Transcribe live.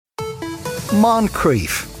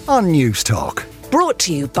Moncrief on News Talk. Brought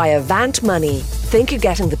to you by Avant Money. Think you're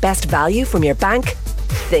getting the best value from your bank?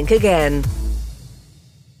 Think again.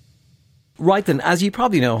 Right then, as you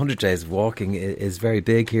probably know, 100 Days of Walking is very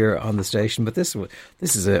big here on the station, but this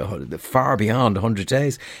is far beyond 100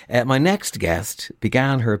 days. My next guest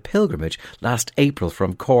began her pilgrimage last April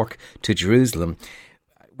from Cork to Jerusalem,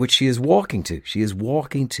 which she is walking to. She is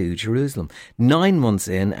walking to Jerusalem. 9 months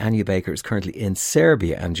in, Anya Baker is currently in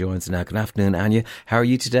Serbia and joins us now. Good afternoon, Anya. How are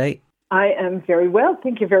you today? I am very well,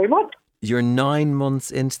 thank you very much. You're 9 months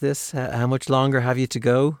into this. How much longer have you to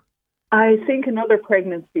go? I think another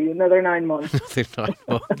pregnancy, another 9 months. Another 9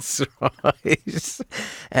 months, right.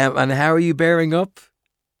 And how are you bearing up?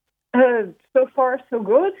 So far, so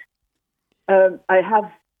good. I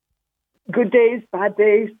have good days, bad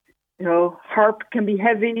days. You know, harp can be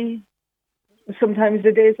heavy. Sometimes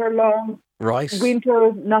the days are long. Right.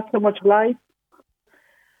 Winter, not so much light.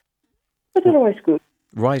 But otherwise good.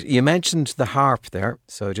 Right. You mentioned the harp there.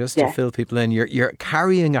 So just to fill people in, you're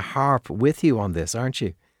carrying a harp with you on this, aren't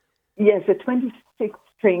you? Yes, a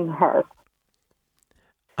 26-string harp.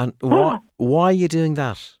 And why are you doing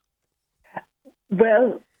that?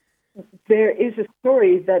 Well, there is a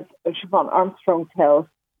story that Siobhan Armstrong tells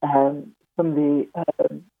from the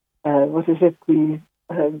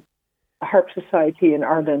the Harp Society in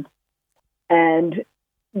Ireland, and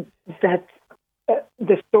that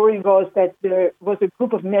the story goes that there was a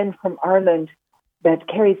group of men from Ireland that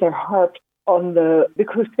carried their harps on the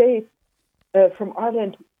crusade from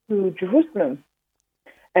Ireland to Jerusalem.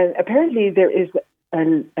 And apparently there is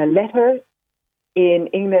a letter in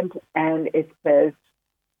England, and it says,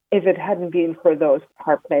 if it hadn't been for those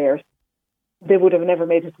harp players, they would have never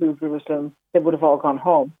made it to Jerusalem. They would have all gone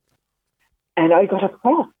home. And I got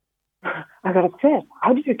upset.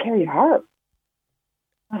 How did you carry a harp?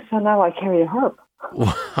 So now I carry a harp.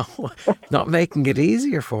 Wow, not making it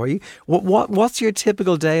easier for you. What's your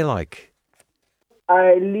typical day like?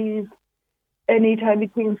 I leave anytime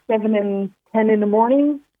between 7 and 10 in the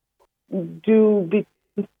morning, do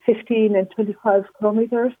between 15 and 25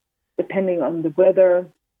 kilometers, depending on the weather,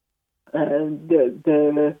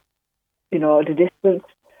 the distance.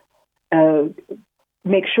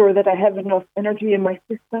 Make sure that I have enough energy in my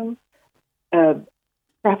system.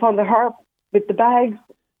 Strap on the harp with the bags,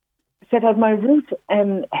 set out my route,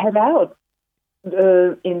 and head out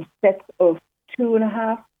in sets of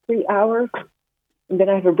 2.5, 3 hours. And then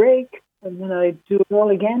I have a break, and then I do it all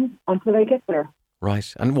again until I get there.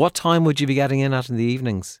 Right. And what time would you be getting in at in the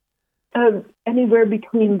evenings? Anywhere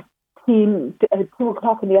between 2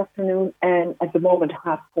 o'clock in the afternoon and at the moment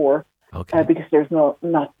 4:30. Okay. Because there's no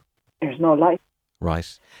light.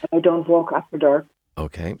 Right. I don't walk after dark.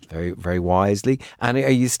 Okay, very, very wisely. And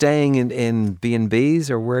are you staying in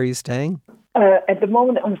B&Bs or where are you staying? At the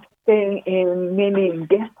moment, I'm staying in mainly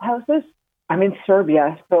guest houses. I'm in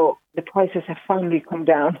Serbia, so the prices have finally come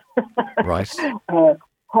down. Right.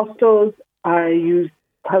 Hostels, I use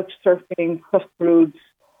couch surfing, Trustbroods.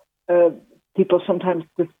 People sometimes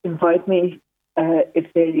just invite me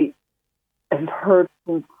if they have heard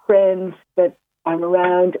from friends that I'm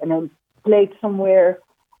around and I'm played somewhere.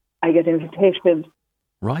 I get invitations.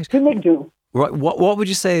 Right. To make do. Right. What would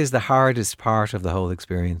you say is the hardest part of the whole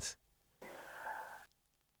experience?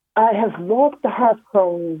 I have walked the harp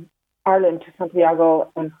from Ireland to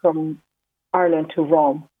Santiago and from Ireland to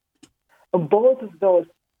Rome. On both of those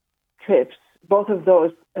trips, both of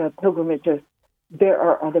those pilgrimages, there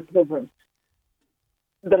are other pilgrims.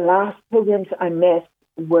 The last pilgrims I met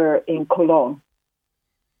were in Cologne.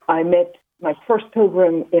 I met my first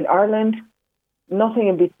pilgrim in Ireland, nothing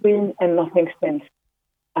in between and nothing since.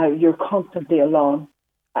 You're constantly alone.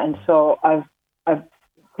 And so I've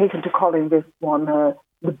taken to calling this one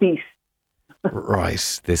the beast.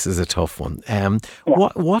 Right. This is a tough one. Yeah.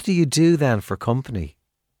 What do you do then for company?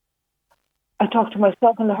 I talk to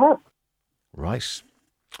myself on the harp. Right.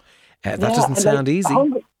 That doesn't sound easy.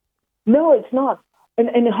 No, it's not. And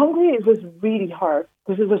in Hungary, it was really hard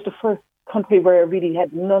because it was the first country where I really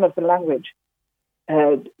had none of the language.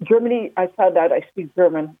 Germany, I found out I speak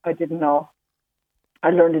German. I didn't know. I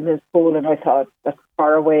learned it in school and I thought, that's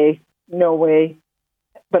far away, no way.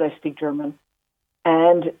 But I speak German.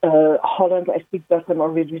 And Holland, I speak Dutch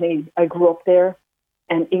originally. I grew up there.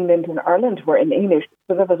 And England and Ireland were in English.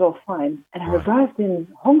 So that was all fine. And I arrived in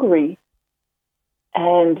Hungary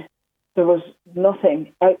and there was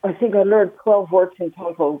nothing. I think I learned 12 words in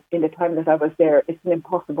total in the time that I was there. It's an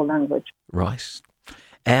impossible language. Right.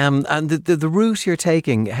 And the route you're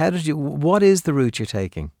taking, what is the route you're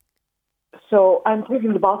taking? So I'm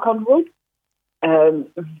taking the Balkan route.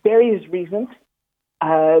 Various reasons.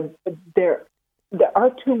 There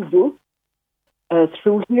are two routes.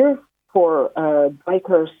 through here for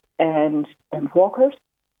bikers and walkers.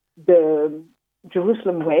 The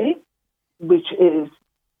Jerusalem Way, which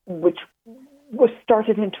was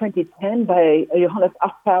started in 2010 by Johannes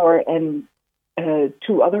Aspauer and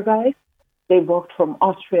two other guys. They walked from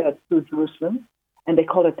Austria to Jerusalem, and they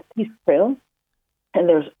call it the Peace Trail. And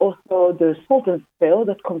there's also the Sultan's Trail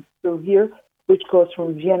that comes through here, which goes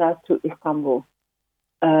from Vienna to Istanbul.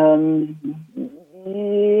 There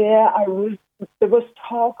was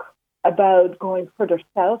talk about going further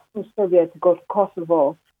south from Serbia to go to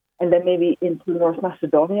Kosovo and then maybe into North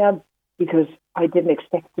Macedonia, because I didn't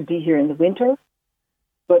expect to be here in the winter.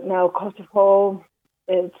 But now Kosovo,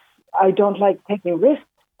 I don't like taking risks,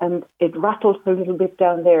 and it rattles a little bit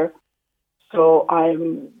down there. So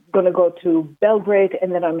I'm going to go to Belgrade,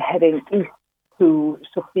 and then I'm heading east to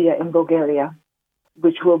Sofia in Bulgaria,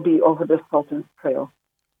 which will be over the Sultan's Trail.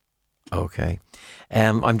 Okay.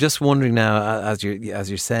 I'm just wondering now, as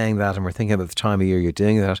you're saying that, and we're thinking about the time of year you're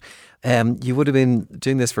doing that, you would have been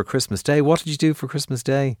doing this for Christmas Day. What did you do for Christmas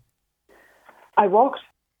Day? I walked.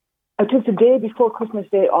 I took the day before Christmas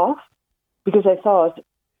Day off because I thought,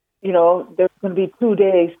 there's going to be 2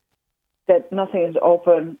 days that nothing is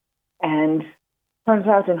open, and turns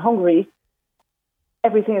out in Hungary,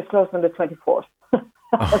 everything is closed on the 24th.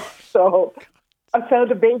 So I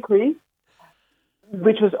found a bakery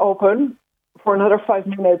which was open for another 5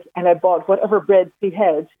 minutes, and I bought whatever bread he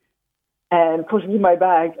had and put it in my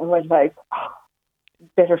bag and went like,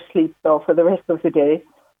 better sleep though for the rest of the day.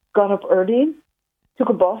 Got up early, took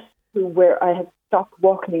a bus to where I had stopped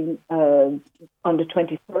walking on the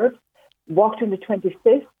 23rd, walked on the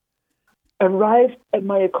 25th, arrived at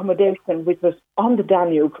my accommodation, which was on the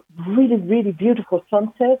Danube, really, really beautiful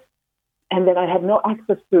sunset, and then I had no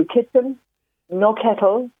access to a kitchen, no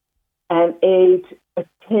kettle, and ate a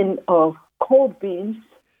tin of cold beans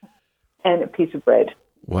and a piece of bread.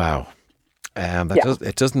 Wow.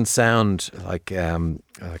 It doesn't sound like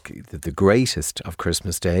the greatest of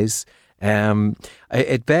Christmas days.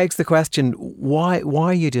 It begs the question, why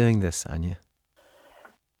are you doing this, Anya?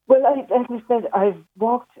 Well, as I said, I've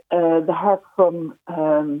walked the Harp from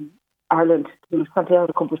Ireland to Santiago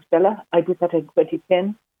de Compostela. I did that in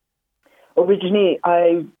 2010. Originally,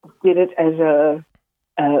 I did it as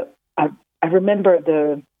I remember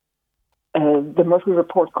the Murphy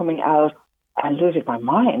Report coming out and losing my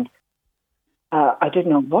mind. I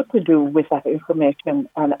didn't know what to do with that information,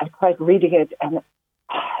 and I tried reading it, and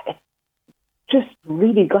it just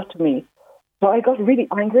really got to me. So I got really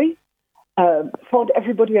angry, phoned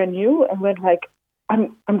everybody I knew, and went like,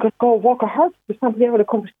 I'm going to go walk a heart to Santiago de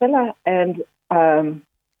Compostela, and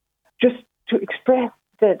just to express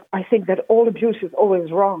that I think that all abuse is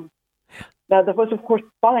always wrong. Now, that was, of course,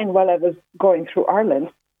 fine while I was going through Ireland,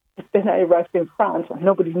 but then I arrived in France, and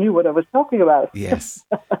nobody knew what I was talking about. Yes.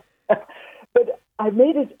 But I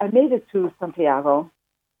made it to Santiago,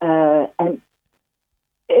 and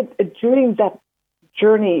during that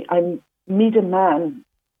journey, I meet a man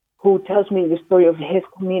who tells me the story of his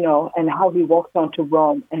Camino and how he walked on to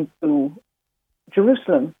Rome and to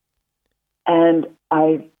Jerusalem. And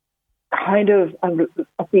I'm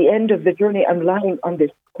at the end of the journey, I'm lying on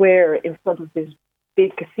this square in front of this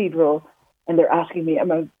big cathedral, and they're asking me,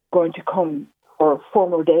 am I going to come for 4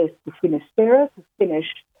 more days to Finisterre, to finish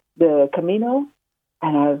the Camino?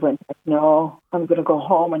 And I went, no, I'm going to go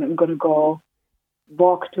home, and I'm going to go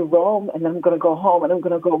walk to Rome, and then I'm going to go home, and I'm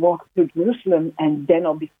going to go walk to Jerusalem, and then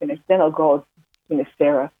I'll be finished. Then I'll go to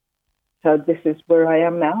Finisterre. So this is where I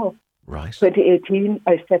am now. Right. 2018,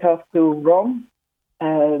 I set off to Rome,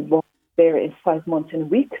 walked there in 5 months and a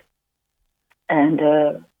week. And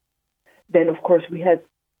then, of course, we had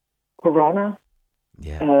Corona.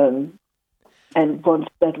 Yeah. And once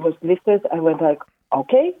that was lifted, I went like,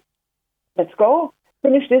 okay, let's go.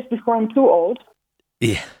 Finish this before I'm too old.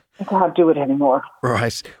 Yeah. I can't do it anymore.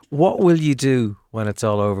 Right. What will you do when it's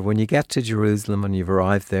all over? When you get to Jerusalem and you've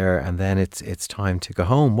arrived there, and then it's time to go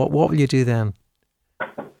home, what will you do then?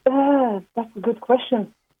 That's a good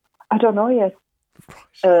question. I don't know yet.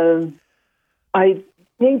 Right. I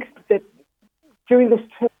think that during this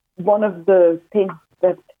trip, one of the things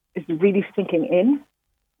that is really sinking in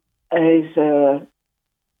is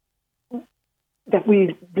that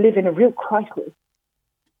we live in a real crisis.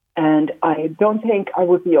 And I don't think I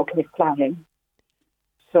would be okay flying.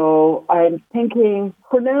 So I'm thinking,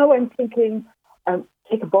 for now,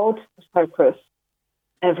 take a boat to Cyprus.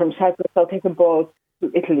 And from Cyprus, I'll take a boat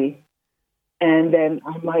to Italy. And then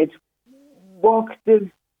I might walk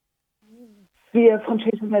the Via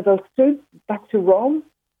Francesca del Sud back to Rome.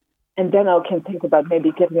 And then I can think about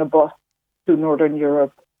maybe getting a bus to Northern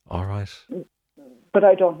Europe. All right. but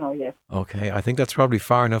I don't know yet. Okay, I think that's probably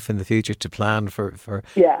far enough in the future to plan for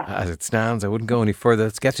Yeah. as it stands. I wouldn't go any further.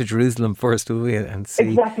 Let's get to Jerusalem first, will we, and see.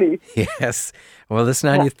 Exactly. Yes. Well, listen,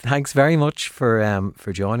 Anya, thanks very much for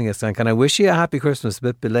joining us. And can I wish you a happy Christmas? A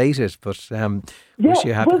bit belated, but wish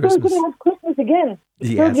you a happy Christmas. We're going to have Christmas again.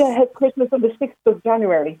 Yes. Serbia has Christmas on the 6th of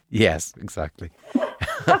January. Yes, exactly.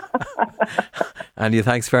 Anya,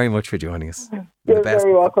 thanks very much for joining us. You're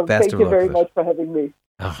very welcome. Thank you very with it. much for having me.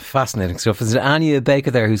 Oh, fascinating stuff. Is it Anya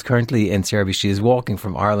Baker there, who's currently in Serbia? She is walking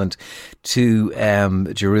from Ireland to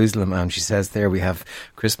Jerusalem, and she says there we have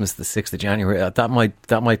Christmas the 6th of January.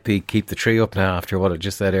 That might be keep the tree up now after what I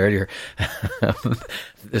just said earlier.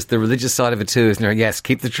 There's the religious side of it too, isn't there? Yes,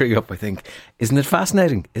 keep the tree up, I think. Isn't it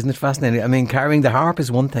fascinating? I mean, carrying the harp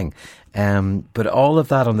is one thing, but all of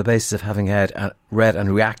that on the basis of having read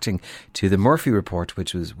and reacting to the Murphy report,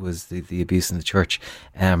 which was the abuse in the church.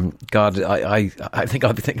 God, I think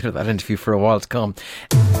I'll be thinking of that interview for a while to come.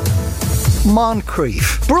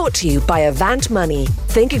 Moncrief. Brought to you by Avant Money.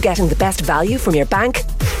 Think you're getting the best value from your bank?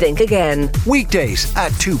 Think again. Weekdays at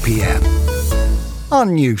 2 p.m.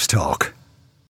 on News Talk.